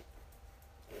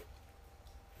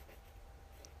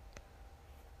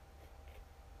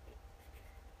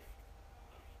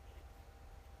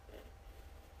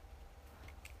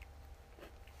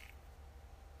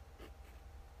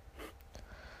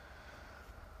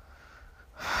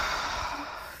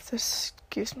 This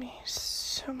gives me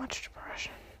so much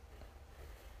depression.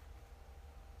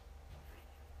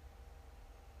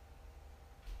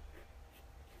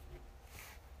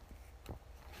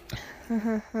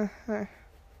 Now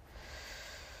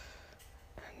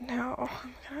I'm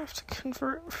gonna have to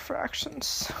convert fractions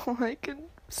so I can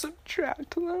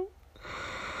subtract them.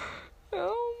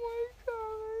 Oh my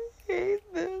god, I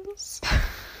hate this.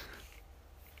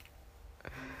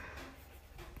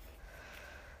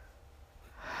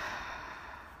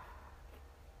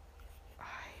 I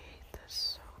hate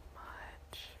this so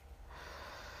much.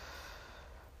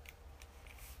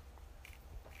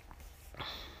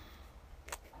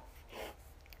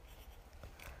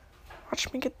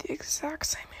 Watch me get the exact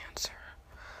same answer.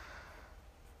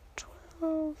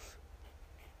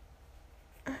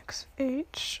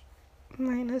 12xh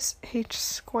minus h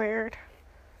squared.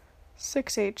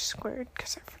 6h squared,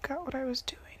 because I forgot what I was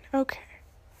doing. Okay.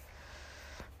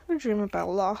 I had a dream about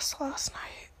loss last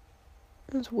night.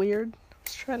 It was weird. I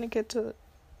was trying to get to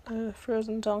a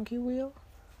frozen donkey wheel.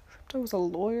 Except I was a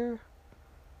lawyer.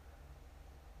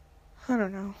 I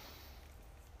don't know.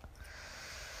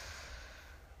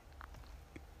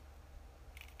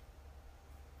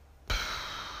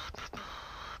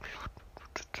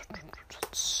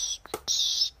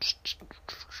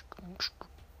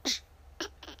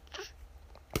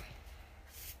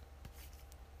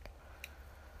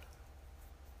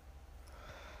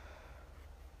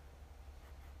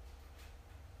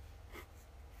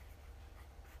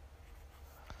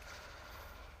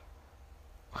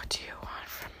 What do you want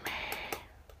from me?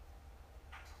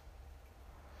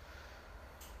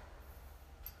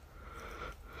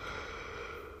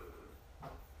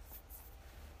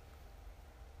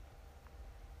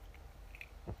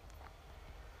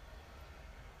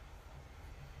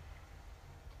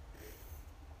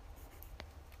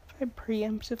 I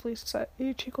preemptively set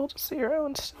h equal to 0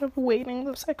 instead of waiting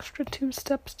those extra 2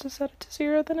 steps to set it to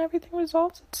 0, then everything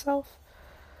resolves itself.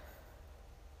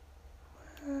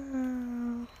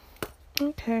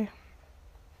 Okay.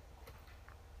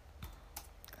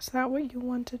 Is that what you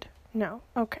wanted? No.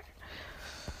 Okay.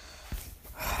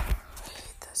 I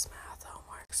hate this math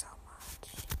homework so much.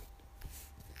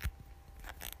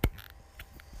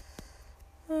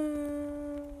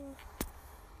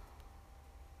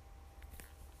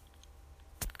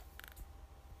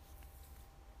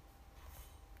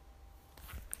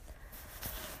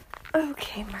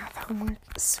 Okay, math homework.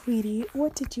 Sweetie,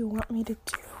 what did you want me to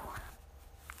do?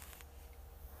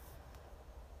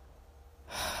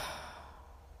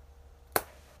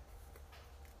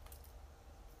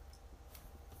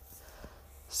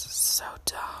 This is so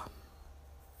dumb.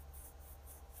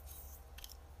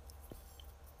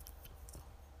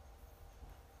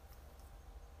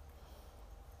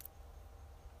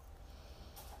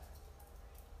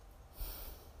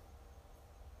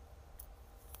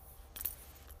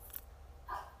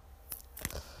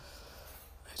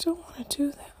 I don't want to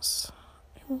do this.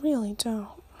 I really don't.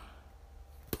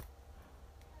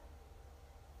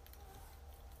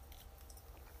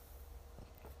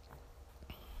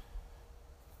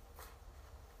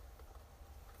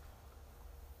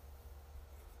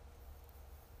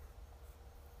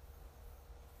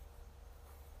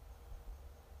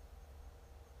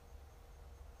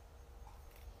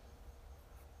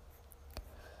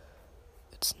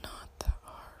 It's not that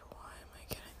hard. Why am I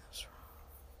getting this wrong?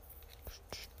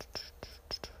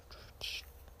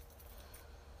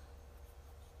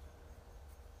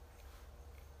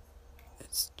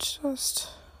 It's just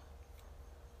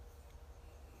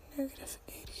negative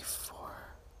 84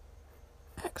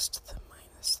 x to the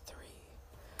minus 3.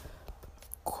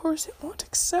 Of course it won't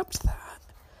accept that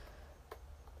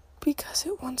because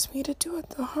it wants me to do it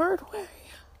the hard way.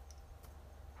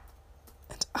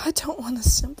 And I don't want to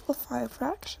simplify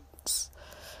fractions.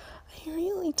 I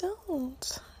really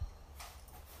don't.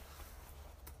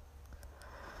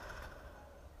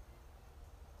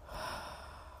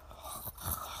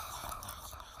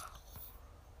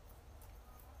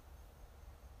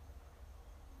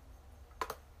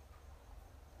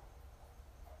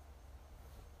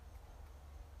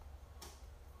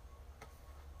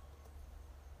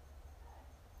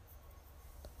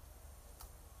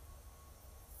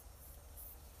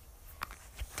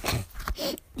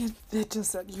 It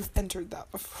just said you've entered that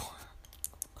before.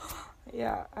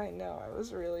 Yeah, I know. I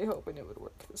was really hoping it would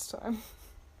work this time.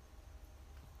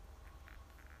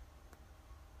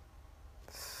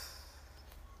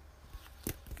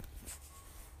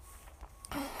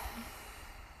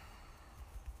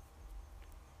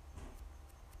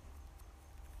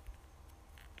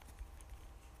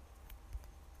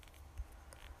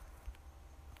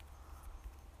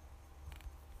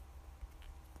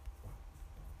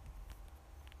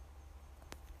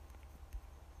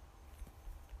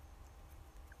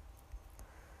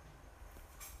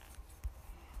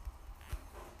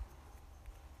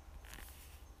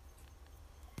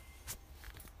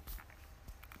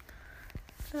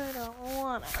 I don't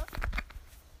wanna.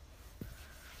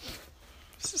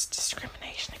 This is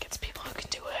discrimination against people who can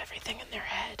do everything in their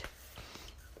head.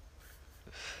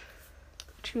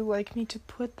 Would you like me to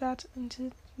put that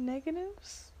into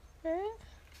negatives? Eh?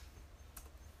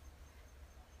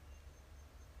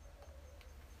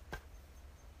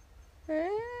 Eh?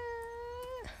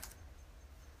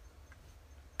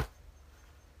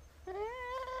 Eh?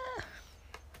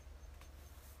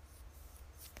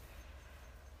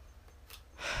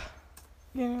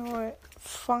 You know what?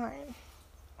 Fine.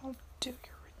 I'll do your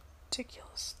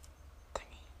ridiculous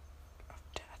thingy of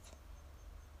death.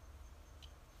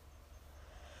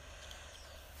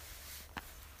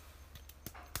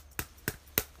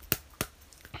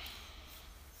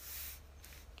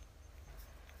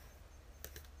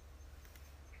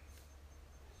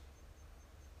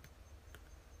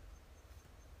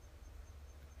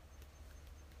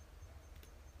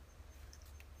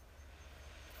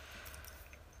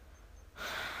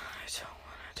 I don't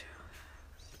want to do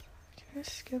this. Can I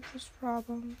skip this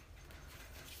problem?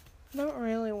 I don't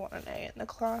really want an A in the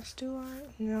class, do I?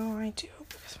 No, I do,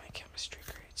 because my chemistry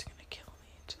grade's gonna kill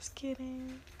me. Just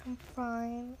kidding. I'm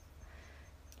fine.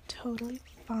 Totally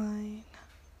fine.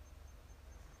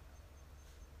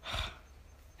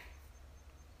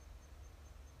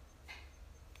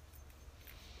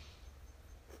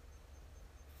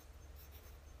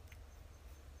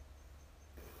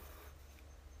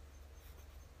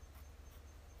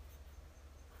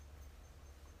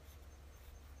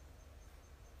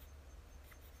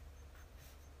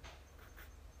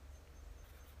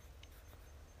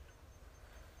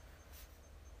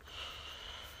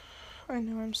 I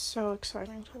know I'm so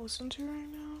exciting to listen to right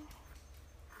now.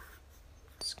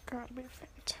 It's gotta be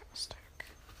fantastic.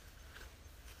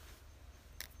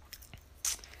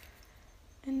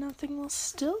 And nothing will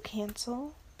still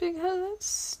cancel because it's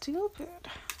stupid.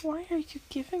 Why are you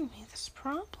giving me this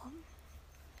problem?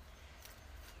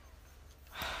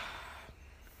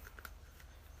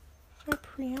 If I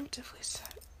preemptively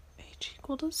set h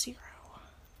equal to 0,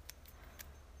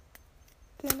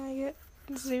 then I get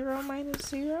 0 minus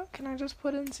 0? Can I just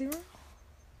put in 0?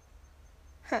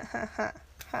 Ha ha ha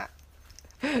ha.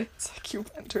 It's like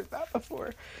you've entered that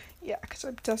before. Yeah, because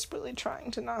I'm desperately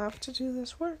trying to not have to do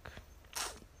this work.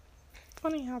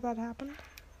 Funny how that happened.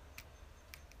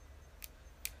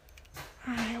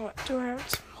 Alright, what do I have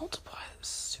to multiply this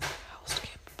stupid else to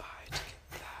get by to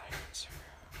get that answer?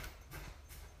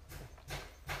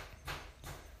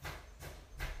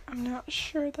 I'm not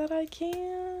sure that I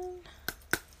can.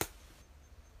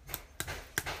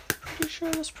 Pretty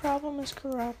sure this problem is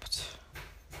corrupt.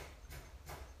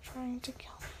 Trying to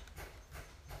kill me.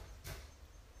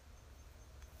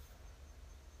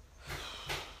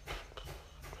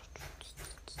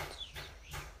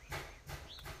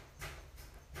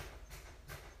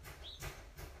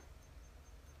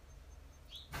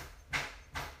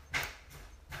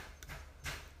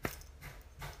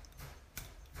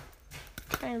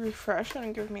 Can I refresh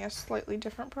and give me a slightly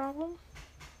different problem?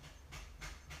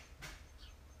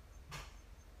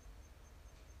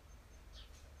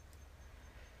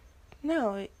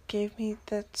 No, it gave me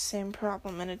that same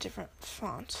problem in a different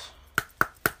font.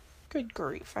 Good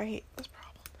grief, I hate this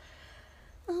problem.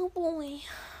 Oh boy.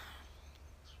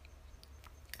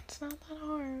 It's not that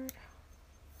hard.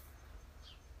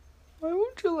 Why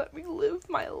won't you let me live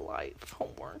my life?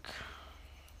 Homework.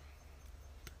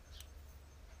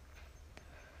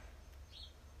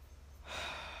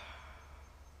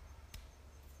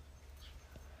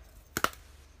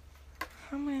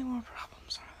 How many more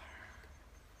problems are there?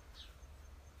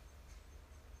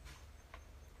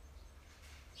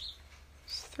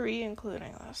 It's 3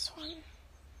 including this one.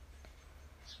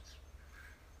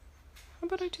 How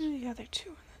about I do the other 2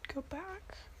 and then go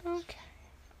back? Okay.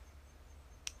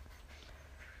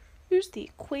 Here's the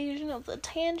equation of the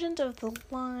tangent of the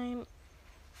line.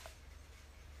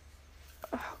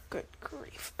 Oh, good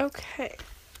grief. Okay.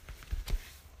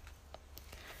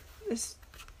 This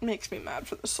makes me mad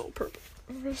for the sole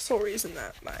reason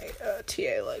that my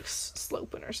TA likes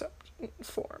slope-intercept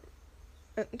form.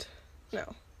 And,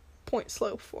 no,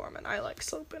 point-slope form, and I like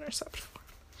slope-intercept form.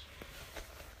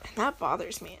 And that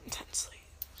bothers me intensely.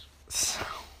 So,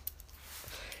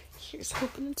 here's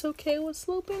hoping it's okay with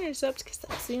slope-intercept, because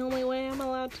that's the only way I'm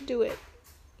allowed to do it.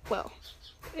 Well,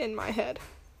 in my head.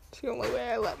 It's the only way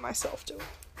I let myself do it.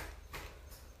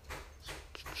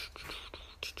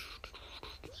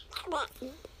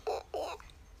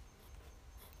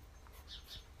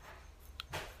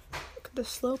 Could the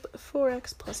slope of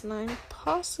 4x plus 9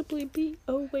 possibly be...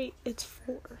 Oh wait, it's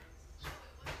 4.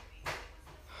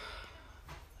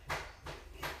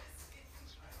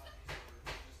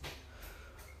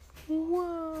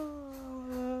 Whoa.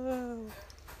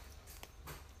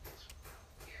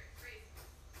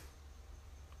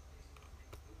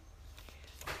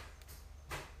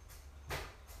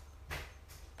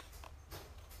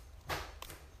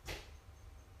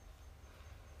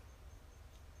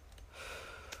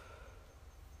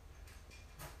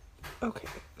 Okay,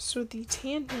 so the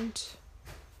tangent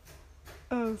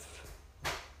of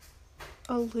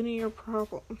a linear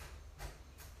problem,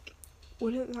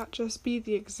 wouldn't that just be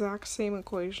the exact same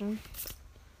equation?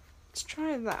 Let's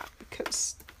try that,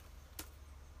 because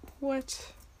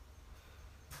what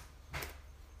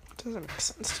doesn't make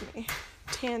sense to me.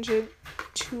 Tangent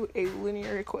to a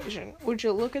linear equation. Would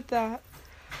you look at that?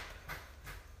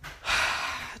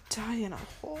 Die in a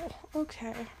hole.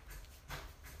 Okay.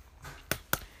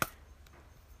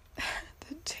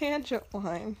 The tangent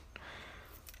line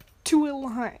to a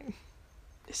line.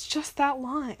 It's just that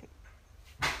line.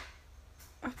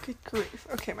 Oh, good grief.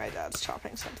 Okay, my dad's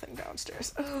chopping something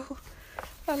downstairs. Oh,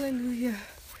 hallelujah.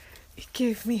 It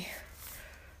gave me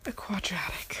a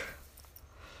quadratic.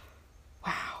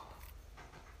 Wow.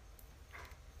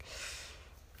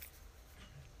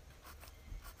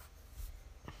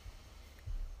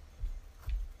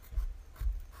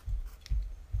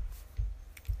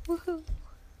 Woohoo.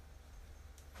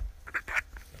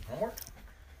 Homework?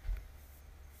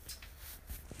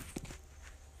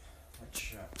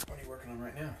 What are you working on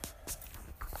right now?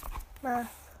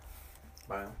 Math.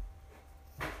 Bio.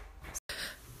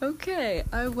 Okay,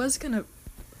 I was gonna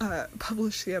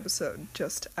publish the episode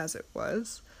just as it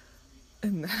was,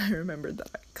 and then I remembered that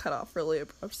I cut off really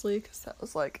abruptly because that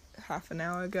was like half an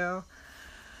hour ago.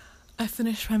 I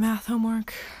finished my math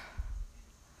homework.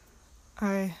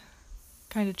 I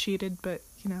kind of cheated, but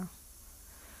you know,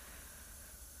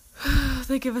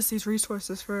 they give us these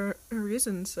resources for a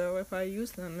reason, so if I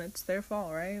use them, it's their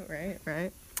fault,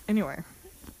 right? Anyway,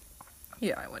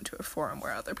 yeah, I went to a forum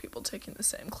where other people taking the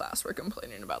same class were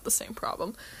complaining about the same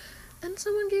problem, and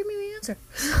someone gave me the answer.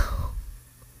 So,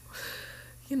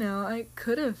 you know, I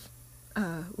could have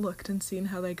looked and seen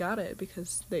how they got it,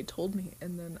 because they told me,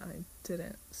 and then I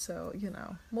didn't. So, you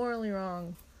know, morally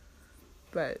wrong,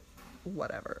 but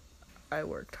whatever. I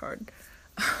worked hard.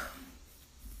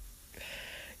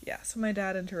 Yeah, so my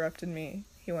dad interrupted me.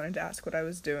 He wanted to ask what I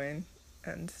was doing,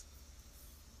 and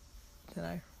then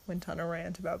I went on a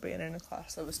rant about being in a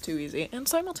class that was too easy and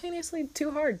simultaneously too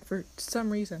hard for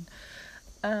some reason.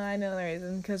 I know the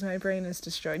reason, because my brain is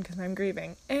destroyed because I'm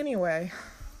grieving. Anyway.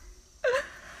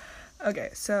 Okay,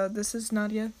 so this is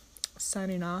Nadia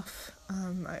signing off.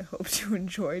 I hope you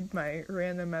enjoyed my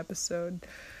random episode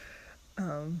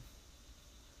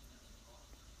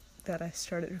that I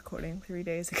started recording 3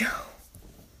 days ago.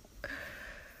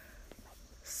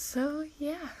 So,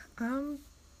 yeah,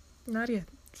 Nadia,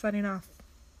 signing off.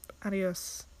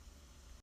 Adios.